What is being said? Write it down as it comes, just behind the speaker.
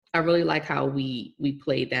I really like how we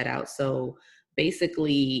played that out. So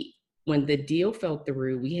basically, when the deal fell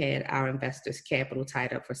through, we had our investors' capital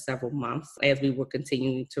tied up for several months as we were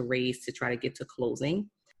continuing to raise to try to get to closing.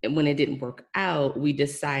 And when it didn't work out, we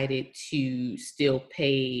decided to still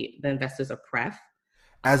pay the investors a pref.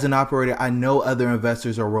 As an operator, I know other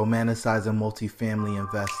investors are romanticizing multifamily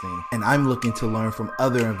investing, and I'm looking to learn from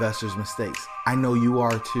other investors' mistakes. I know you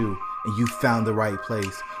are too, and you found the right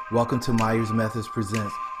place. Welcome to Myers Methods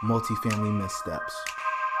Presents Multifamily Missteps.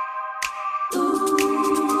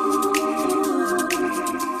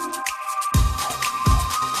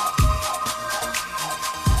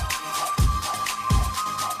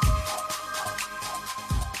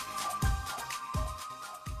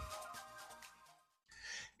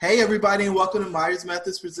 Hey everybody, and welcome to Myers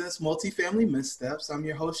Methods Presents Multifamily Missteps. I'm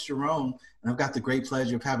your host, Jerome, and I've got the great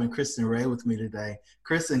pleasure of having Kristen Ray with me today.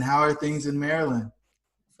 Kristen, how are things in Maryland?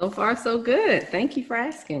 So far, so good. Thank you for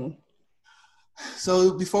asking.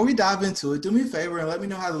 So before we dive into it, do me a favor and let me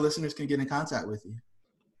know how the listeners can get in contact with you.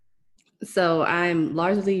 So I'm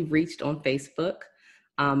largely reached on Facebook.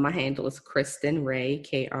 My handle is Kristen Ray,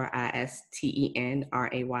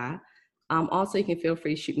 KRISTENRAY. Also, you can feel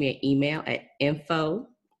free to shoot me an email at info@Vital,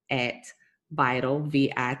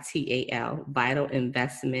 VITAL, Vital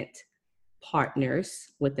Investment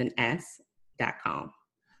Partners with an S.com.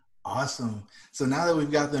 Awesome. So now that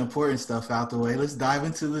we've got the important stuff out the way, let's dive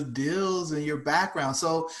into the deals and your background.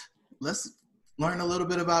 So let's learn a little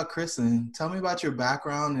bit about Kristen. Tell me about your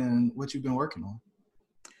background and what you've been working on.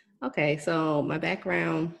 Okay, so my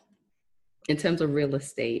background in terms of real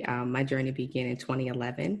estate, my journey began in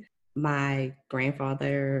 2011. My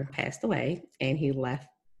grandfather passed away and he left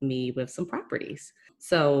me with some properties.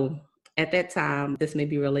 So at that time, this may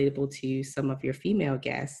be relatable to some of your female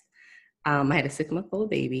guests. I had a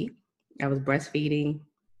 6-month-old baby. I was breastfeeding.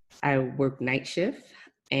 I worked night shift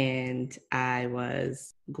and I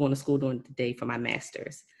was going to school during the day for my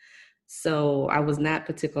master's. So I was not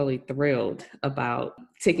particularly thrilled about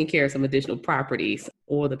taking care of some additional properties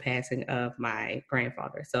or the passing of my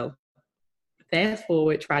grandfather. So fast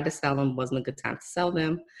forward, tried to sell them, wasn't a good time to sell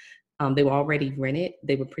them. They were already rented.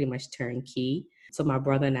 They were pretty much turnkey. So my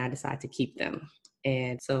brother and I decided to keep them.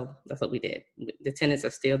 And so that's what we did. The tenants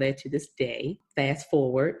are still there to this day. Fast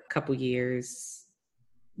forward a couple years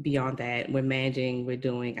beyond that, we're managing, we're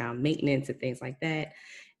doing maintenance and things like that.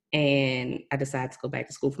 And I decided to go back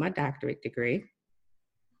to school for my doctorate degree.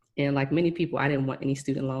 And like many people, I didn't want any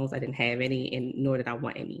student loans. I didn't have any, and nor did I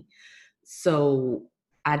want any. So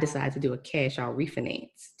I decided to do a cash out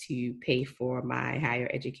refinance to pay for my higher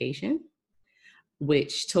education,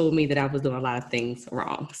 which told me that I was doing a lot of things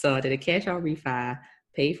wrong. So I did a cash out refi,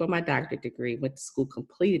 paid for my doctorate degree, went to school,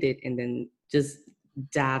 completed it, and then just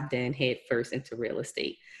dived in head first into real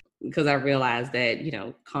estate because I realized that,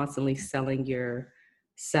 constantly selling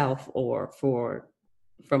yourself or for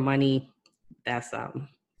money, that's not going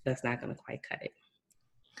to quite cut it.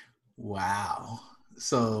 Wow.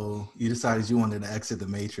 So you decided you wanted to exit the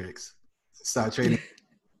matrix, start trading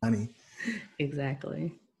money.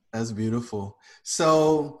 Exactly. That's beautiful.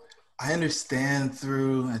 So I understand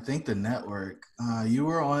through, I think, the network, you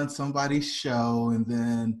were on somebody's show, and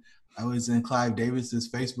then I was in Clive Davis's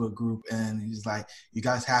Facebook group, and he's like, you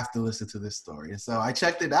guys have to listen to this story. And so I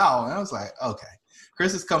checked it out, and I was like, okay,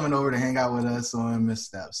 Chris is coming over to hang out with us on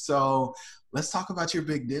Missteps. So let's talk about your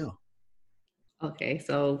big deal. Okay,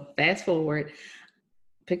 so fast forward,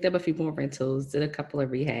 picked up a few more rentals, did a couple of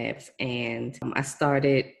rehabs, and I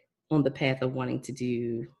started on the path of wanting to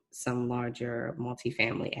do some larger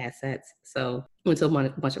multifamily assets. So went to a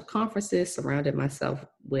bunch of conferences, surrounded myself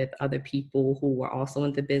with other people who were also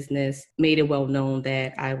in the business, made it well known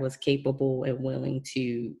that I was capable and willing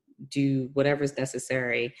to do whatever's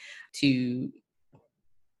necessary to,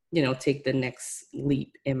 take the next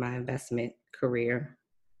leap in my investment career.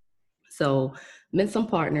 So met some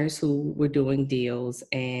partners who were doing deals,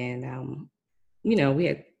 and, we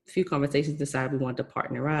had a few conversations, decided we wanted to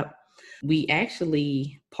partner up. We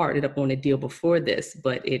actually partnered up on a deal before this,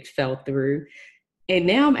 but it fell through. And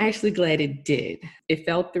now I'm actually glad it did. It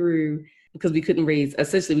fell through because we couldn't raise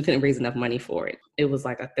enough money for it. It was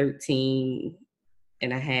like a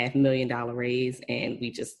 $13.5 million raise, and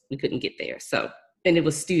we couldn't get there. And it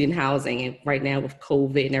was student housing. And right now with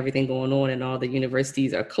COVID and everything going on and all the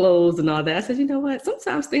universities are closed and all that, I said, you know what?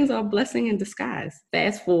 Sometimes things are a blessing in disguise.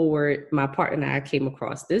 Fast forward, my partner and I came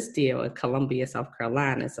across this deal in Columbia, South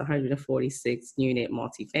Carolina. It's a 146 unit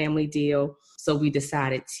multifamily deal. So we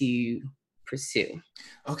decided to pursue.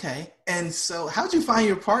 Okay. And so how'd you find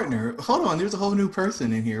your partner? Hold on. There's a whole new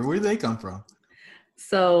person in here. Where did they come from?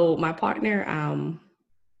 So my partner,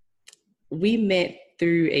 we met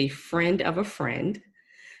through a friend of a friend.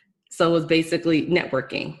 So it was basically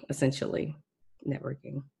networking, essentially.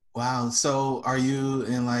 Networking. Wow. So are you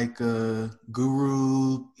in like a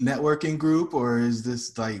guru networking group, or is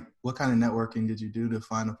this like, what kind of networking did you do to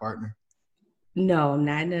find a partner? No, I'm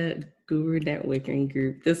not in a guru networking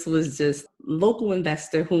group. This was just local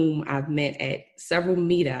investor whom I've met at several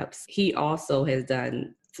meetups. He also has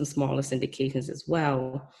done some smaller syndications as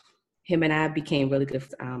well. Him and I became really good.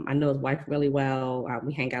 I know his wife really well.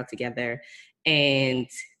 We hang out together, and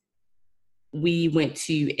we went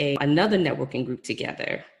to another networking group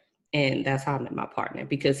together, and that's how I met my partner,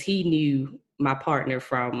 because he knew my partner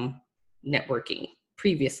from networking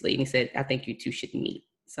previously, and he said, "I think you two should meet."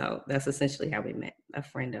 So that's essentially how we met, a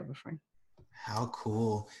friend of a friend. How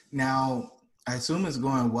cool. Now, I assume it's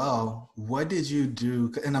going well. What did you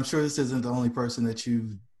do? And I'm sure this isn't the only person that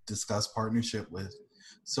you've discussed partnership with.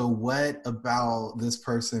 So what about this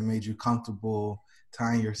person made you comfortable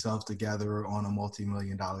tying yourself together on a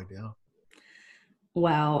multi-million dollar deal?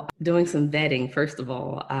 Well, doing some vetting, first of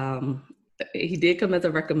all, he did come as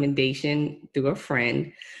a recommendation through a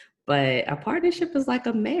friend, but a partnership is like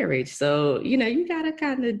a marriage. So, you got to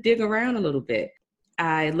kind of dig around a little bit.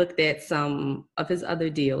 I looked at some of his other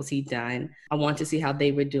deals he'd done. I wanted to see how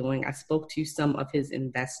they were doing. I spoke to some of his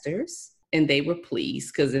investors, and they were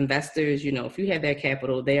pleased, because investors, if you have their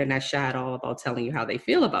capital, they are not shy at all about telling you how they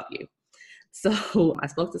feel about you. So I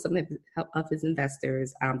spoke to some of his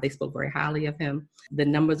investors. They spoke very highly of him. The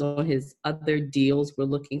numbers on his other deals were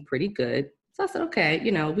looking pretty good. So I said, okay,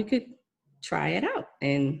 we could try it out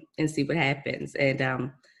and see what happens. And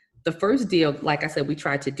the first deal, like I said, we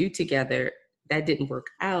tried to do together, that didn't work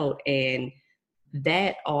out. And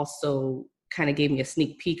that also kind of gave me a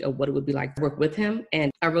sneak peek of what it would be like to work with him.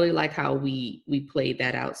 And I really like how we played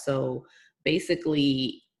that out. So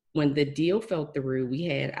basically, when the deal fell through, we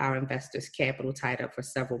had our investors' capital tied up for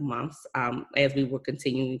several months, as we were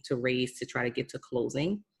continuing to raise to try to get to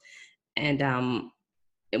closing. And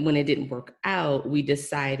when it didn't work out, we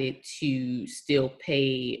decided to still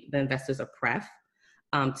pay the investors a pref,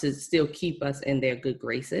 to still keep us in their good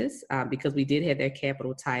graces, because we did have their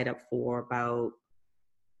capital tied up for about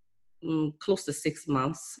close to 6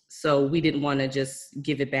 months. So we didn't want to just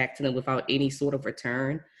give it back to them without any sort of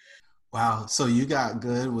return. Wow. So you got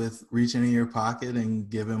good with reaching in your pocket and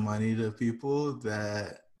giving money to people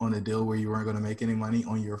that on a deal where you weren't going to make any money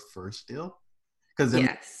on your first deal? Because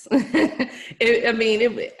Yes. I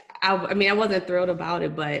wasn't thrilled about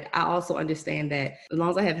it, but I also understand that as long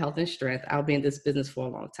as I have health and strength, I'll be in this business for a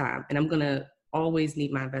long time. And I'm going to always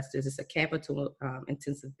need my investors. It's a capital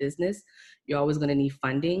intensive business. You're always going to need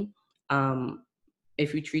funding.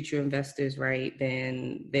 If you treat your investors right,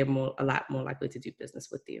 then they're a lot more likely to do business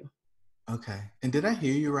with you. okay. And did I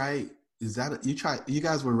hear you right? Is that you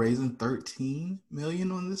guys were raising 13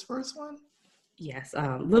 million on this first one? Yes,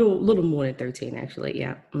 little more than 13 actually.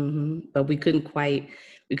 Yeah. But we couldn't quite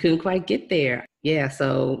get there. Yeah,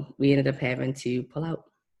 so we ended up having to pull out.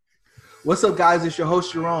 What's up, guys? It's your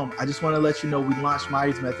host, Jerome. I just want to let you know we launched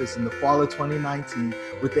Myers Methods in the fall of 2019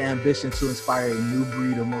 with the ambition to inspire a new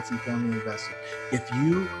breed of multifamily investor. If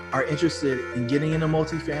you are interested in getting into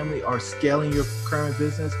multifamily or scaling your current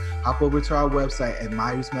business, hop over to our website at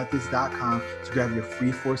myersmethods.com to grab your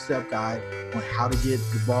free 4-step guide on how to get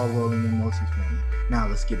the ball rolling in multifamily. Now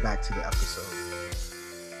let's get back to the episode.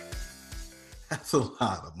 That's a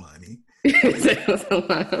lot of money. That was a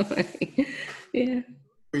lot of money. Yeah.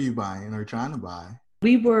 What are you buying or trying to buy?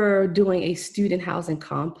 We were doing a student housing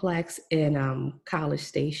complex in College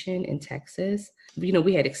Station in Texas. We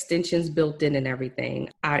had extensions built in and everything.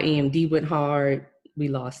 Our EMD went hard. We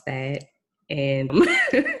lost that. And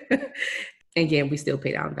again, we still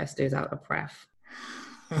paid our investors out a pref.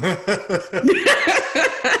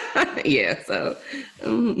 Yeah, so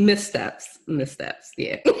missteps.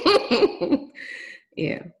 Yeah.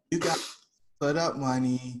 Yeah. You got put up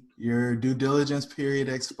money, your due diligence period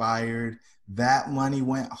expired, that money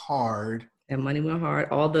went hard. That money went hard.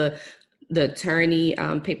 All the attorney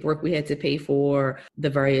paperwork we had to pay for,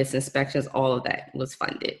 the various inspections, all of that was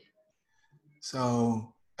funded.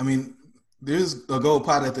 So, there's a gold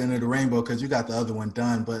pot at the end of the rainbow because you got the other one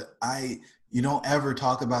done, but you don't ever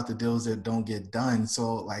talk about the deals that don't get done.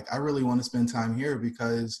 So I really want to spend time here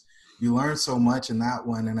because you learned so much in that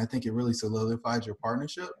one, and I think it really solidified your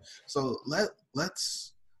partnership. So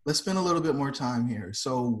let's spend a little bit more time here.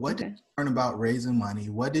 So what did you learn about raising money?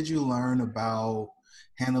 What did you learn about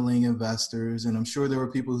handling investors? And I'm sure there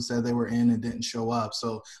were people who said they were in and didn't show up.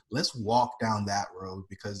 So let's walk down that road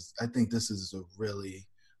because I think this is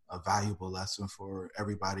a valuable lesson for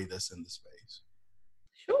everybody that's in the space.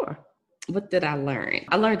 Sure. What did I learn?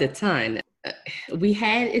 I learned a ton. We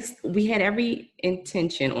had every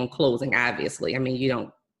intention on closing, obviously. I mean, you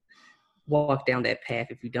don't walk down that path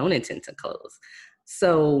if you don't intend to close.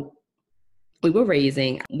 So we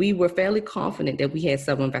were fairly confident that we had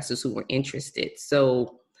several investors who were interested.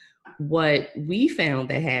 So what we found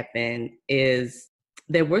that happened is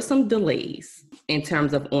there were some delays in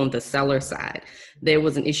terms of on the seller side. There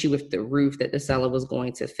was an issue with the roof that the seller was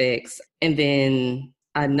going to fix. And then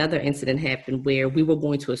another incident happened where we were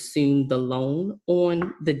going to assume the loan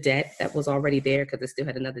on the debt that was already there because it still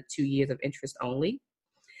had another 2 years of interest only.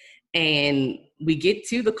 And we get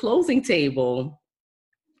to the closing table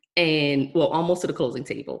almost to the closing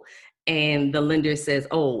table. And the lender says,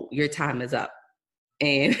 "Oh, your time is up."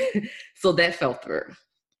 And so that fell through.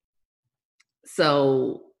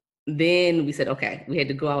 So then we said, okay, we had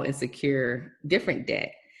to go out and secure different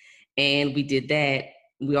debt. And we did that.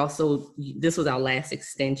 This was our last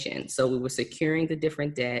extension. So we were securing the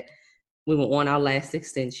different debt. We were on our last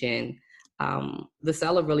extension. The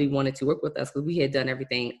seller really wanted to work with us because we had done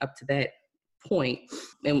everything up to that point.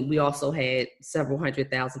 And we also had several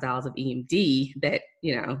 $100,000 of EMD that,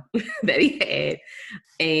 that he had.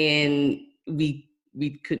 And we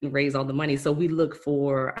couldn't raise all the money. So we looked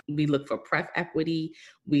for pref equity.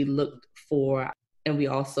 We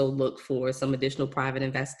also looked for some additional private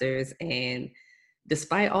investors. And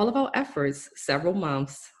despite all of our efforts, several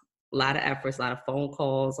months, a lot of efforts, a lot of phone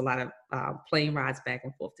calls, a lot of plane rides back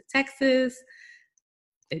and forth to Texas,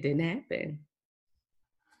 it didn't happen.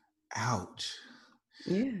 Ouch.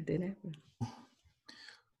 Yeah, it didn't happen.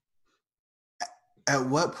 At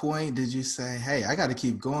what point did you say, hey, I got to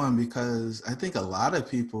keep going? Because I think a lot of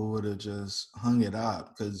people would have just hung it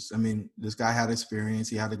up because, I mean, this guy had experience.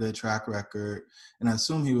 He had a good track record. And I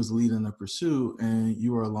assume he was leading the pursuit and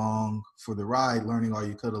you were along for the ride, learning all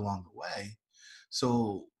you could along the way.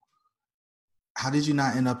 So how did you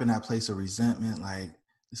not end up in that place of resentment? Like,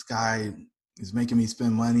 this guy is making me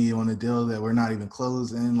spend money on a deal that we're not even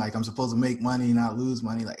closing. Like, I'm supposed to make money, not lose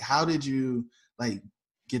money. Like, how did you,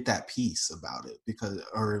 get that peace about it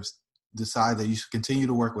or decide that you should continue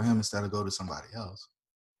to work with him instead of go to somebody else?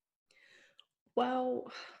 Well,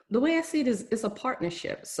 the way I see it is it's a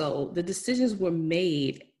partnership. So the decisions were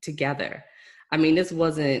made together. I mean, this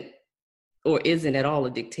wasn't or isn't at all a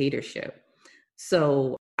dictatorship.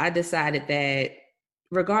 So I decided that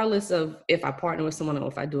regardless of if I partner with someone or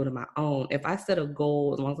if I do it on my own, if I set a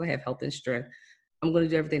goal, as long as I have health and strength, I'm going to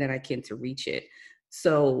do everything that I can to reach it.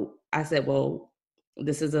 So I said, well,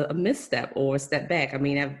 this is a misstep or a step back. I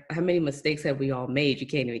mean, how many mistakes have we all made? You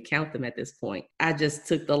can't even count them at this point. I just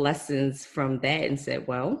took the lessons from that and said,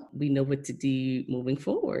 well, we know what to do moving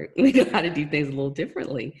forward. We know how to do things a little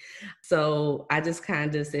differently. So I just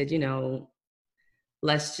kind of said,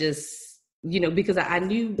 let's just, because I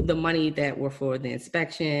knew the money that were for the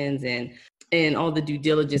inspections and all the due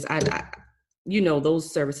diligence,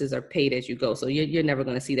 those services are paid as you go. So you're never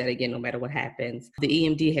going to see that again, no matter what happens. The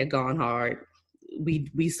EMD had gone hard.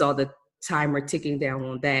 We saw the timer ticking down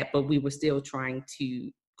on that, but we were still trying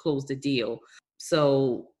to close the deal.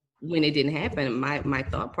 So when it didn't happen, my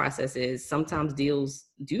thought process is sometimes deals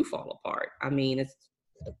do fall apart. I mean,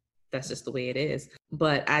 that's just the way it is.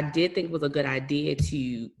 But I did think it was a good idea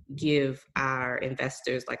to give our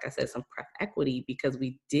investors, like I said, some pref equity because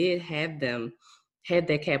we did have their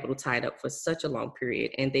capital tied up for such a long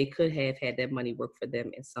period and they could have had that money work for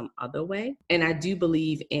them in some other way. And I do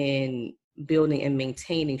believe in building and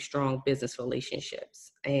maintaining strong business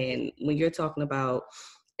relationships. And when you're talking about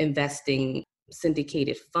investing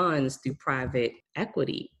syndicated funds through private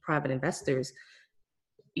equity, private investors,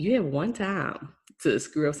 you have one time to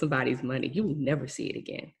screw up somebody's money. You will never see it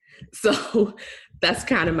again. So that's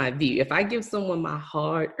kind of my view. If I give someone my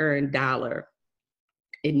hard-earned dollar,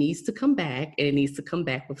 it needs to come back and it needs to come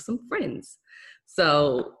back with some friends.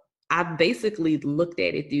 So I basically looked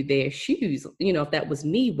at it through their shoes. If that was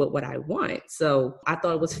me, what would I want? So I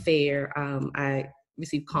thought it was fair. I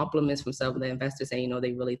received compliments from some of the investors saying,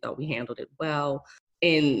 they really thought we handled it well.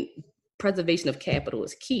 And preservation of capital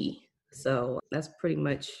is key. So that's pretty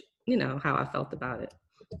much, how I felt about it.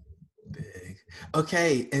 Big.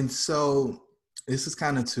 Okay. And so this is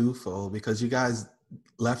kind of twofold because you guys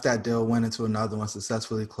left that deal, went into another one,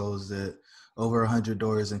 successfully closed it, over 100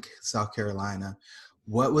 doors in South Carolina.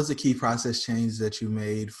 What was the key process change that you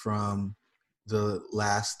made from the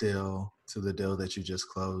last deal to the deal that you just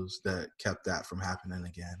closed that kept that from happening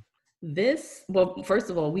again? First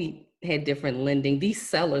of all, we had different lending. These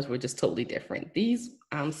sellers were just totally different. These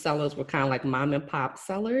sellers were kind of like mom and pop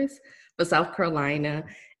sellers for South Carolina.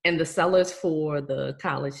 And the sellers for the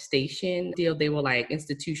College Station deal, they were like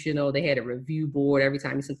institutional. They had a review board. Every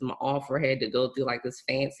time you sent them an offer, had to go through like this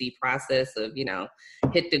fancy process of,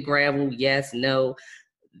 hit the gravel, yes, no.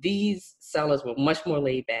 These sellers were much more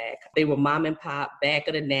laid back. They were mom and pop, back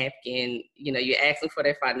of the napkin. You're asking for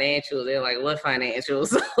their financials. They're like, what financials?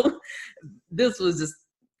 So this was just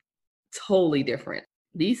totally different.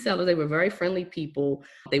 These sellers, they were very friendly people.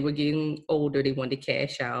 They were getting older. They wanted to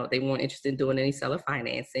cash out. They weren't interested in doing any seller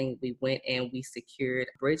financing. We went and we secured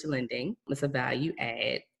bridge lending. It's a value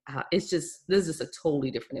add. This is just a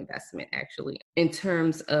totally different investment, actually. In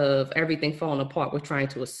terms of everything falling apart, we're trying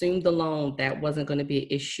to assume the loan. That wasn't going to be an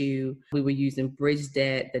issue. We were using bridge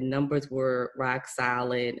debt. The numbers were rock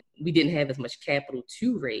solid. We didn't have as much capital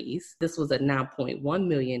to raise. This was a $9.1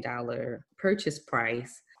 million purchase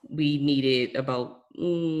price. We needed about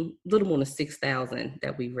a little more than 6,000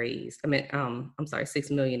 that we raised.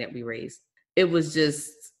 $6 million that we raised. It was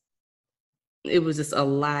just a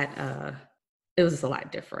lot. It was just a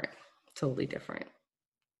lot different, totally different.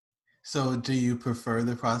 So do you prefer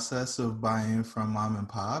the process of buying from mom and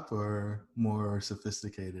pop or more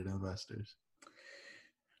sophisticated investors?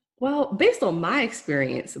 Well, based on my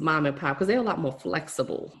experience, mom and pop, because they're a lot more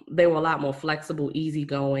flexible. They were a lot more flexible,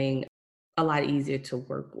 easygoing, a lot easier to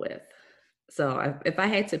work with. So if I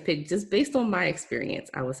had to pick, just based on my experience,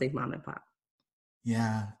 I would say mom and pop.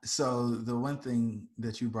 Yeah. So the one thing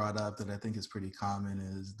that you brought up that I think is pretty common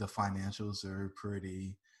is the financials are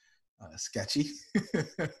pretty sketchy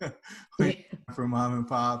for mom and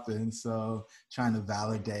pop. And so trying to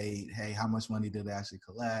validate, hey, how much money did they actually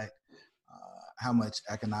collect? How much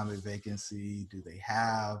economic vacancy do they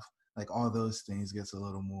have? Like all those things gets a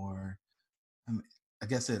little more, I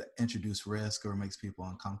guess it introduces risk or makes people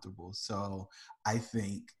uncomfortable. So I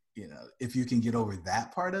think, if you can get over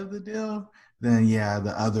that part of the deal, then yeah,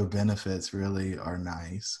 the other benefits really are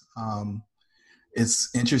nice.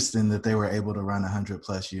 It's interesting that they were able to run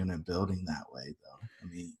 100+ unit building that way, though.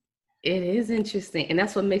 It is interesting. And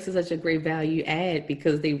that's what makes it such a great value add,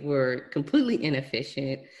 because they were completely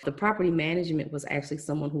inefficient. The property management was actually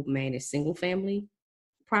someone who managed single family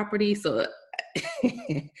property. So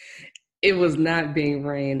it was not being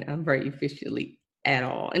ran very efficiently at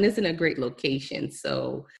all. And it's in a great location.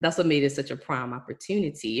 So that's what made it such a prime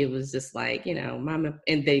opportunity. It was just like, and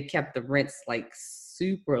they kept the rents like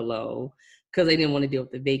super low because they didn't want to deal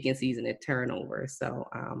with the vacancies and the turnover. So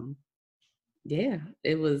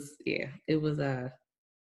it was a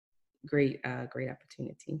great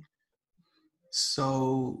opportunity.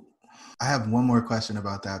 So I have one more question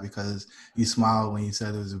about that, because you smiled when you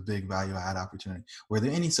said it was a big value add opportunity. Were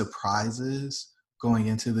there any surprises going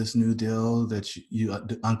into this new deal that you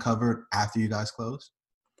uncovered after you guys closed?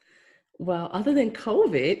 Well, other than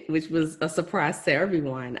COVID, which was a surprise to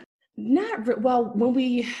everyone, well,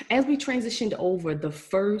 as we transitioned over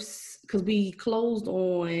because we closed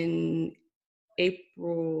on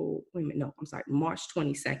March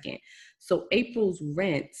 22nd. So April's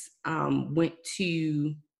rents went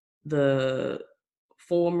to the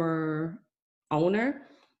former owner,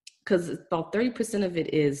 because about 30% of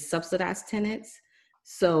it is subsidized tenants.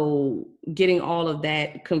 So getting all of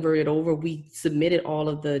that converted over, we submitted all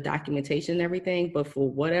of the documentation and everything, but for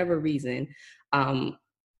whatever reason, when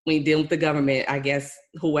you deal with the government, I guess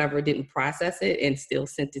whoever didn't process it and still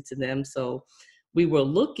sent it to them. So we were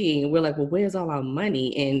looking, we're like, well, where's all our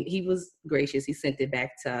money? And he was gracious. He sent it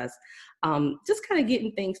back to us. Just kind of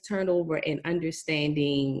getting things turned over and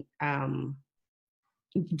understanding,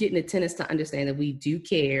 getting the tenants to understand that we do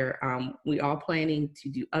care. We are planning to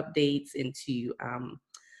do updates and to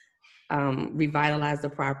revitalize the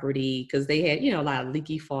property, because they had, a lot of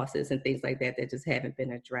leaky faucets and things like that just haven't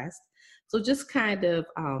been addressed. So just kind of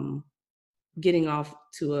getting off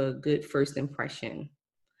to a good first impression.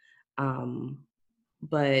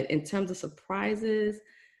 But in terms of surprises,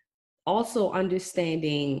 also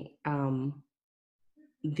understanding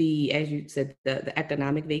as you said, the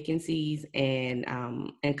economic vacancies and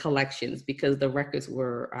collections, because the records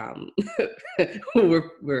were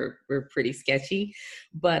were pretty sketchy.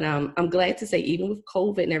 But I'm glad to say, even with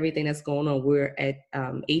COVID and everything that's going on, we're at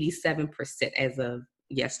 87% as of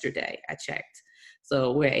yesterday. I checked.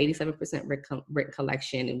 So we're at 87% rent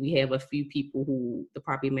collection, and we have a few people who the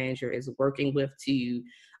property manager is working with to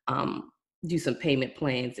do some payment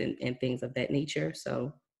plans and things of that nature.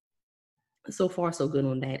 So far, so good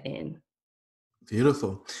on that end.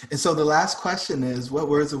 Beautiful. And so the last question is, what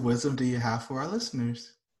words of wisdom do you have for our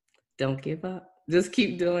listeners? Don't give up. Just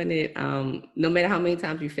keep doing it. No matter how many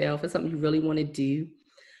times you fail, if it's something you really want to do,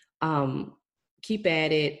 keep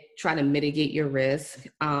at it. Try to mitigate your risk.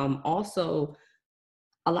 Also,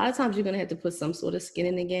 A lot of times you're going to have to put some sort of skin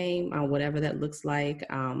in the game on whatever that looks like.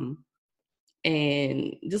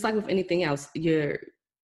 And just like with anything else, you're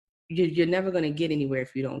never going to get anywhere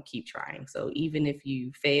if you don't keep trying. So even if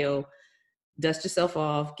you fail, dust yourself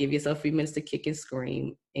off, give yourself a few minutes to kick and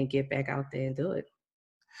scream, and get back out there and do it.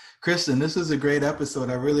 Kristen, this was a great episode.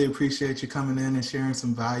 I really appreciate you coming in and sharing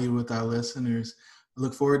some value with our listeners. I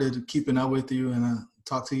look forward to keeping up with you, and I'll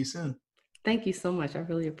talk to you soon. Thank you so much. I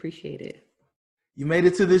really appreciate it. You made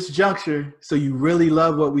it to this juncture, so you really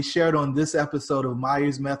love what we shared on this episode of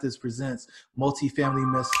Myers Methods Presents Multifamily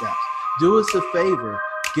Missteps. Do us a favor.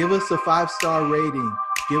 Give us a 5-star rating.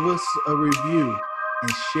 Give us a review.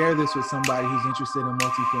 And share this with somebody who's interested in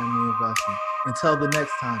multifamily investing. Until the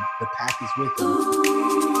next time, the pack is with you.